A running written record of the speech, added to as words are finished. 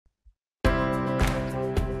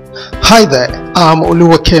Hi there, I'm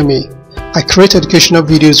Oluwakemi. I create educational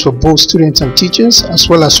videos for both students and teachers, as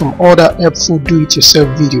well as some other helpful do-it-yourself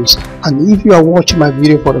videos. And if you are watching my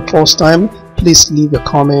video for the first time, please leave a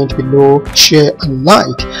comment below, share and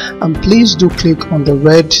like, and please do click on the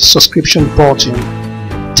red subscription button.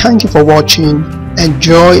 Thank you for watching.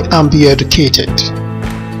 Enjoy and be educated.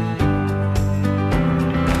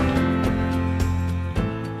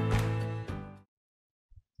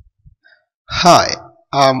 Hi,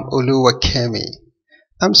 I'm Oluwakemi.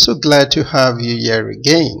 I'm so glad to have you here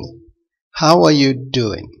again. How are you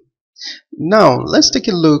doing? Now let's take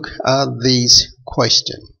a look at this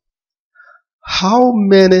question. How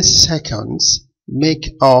many seconds make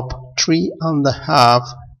up 3.5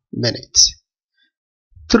 minutes?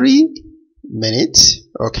 3 minutes,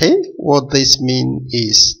 okay? What this means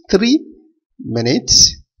is 3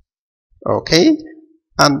 minutes, okay?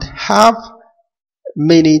 And half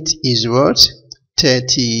minute is what?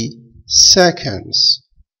 30 seconds.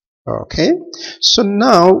 Okay, so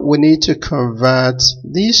now we need to convert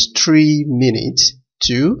these 3 minutes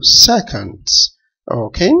to seconds.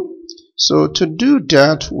 Okay, so to do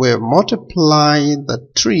that, we'll multiply the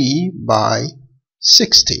 3 by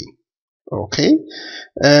 60. Okay,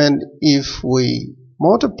 and if we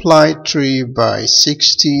multiply 3 by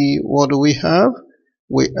 60, what do we have?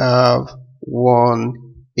 We have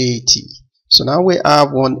 180. So now we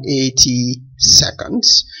have 180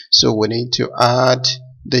 seconds. So we need to add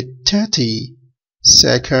the 30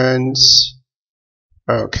 seconds.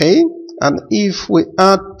 Okay, and if we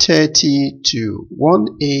add 30 to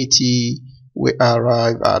 180, we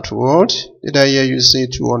arrive at what? Did I hear you say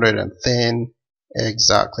 210?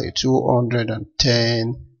 Exactly,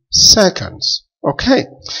 210 seconds. Okay,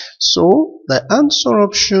 so the answer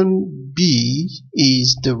option B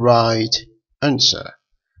is the right answer.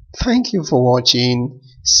 Thank you for watching.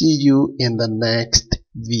 See you in the next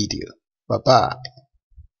video. Bye bye.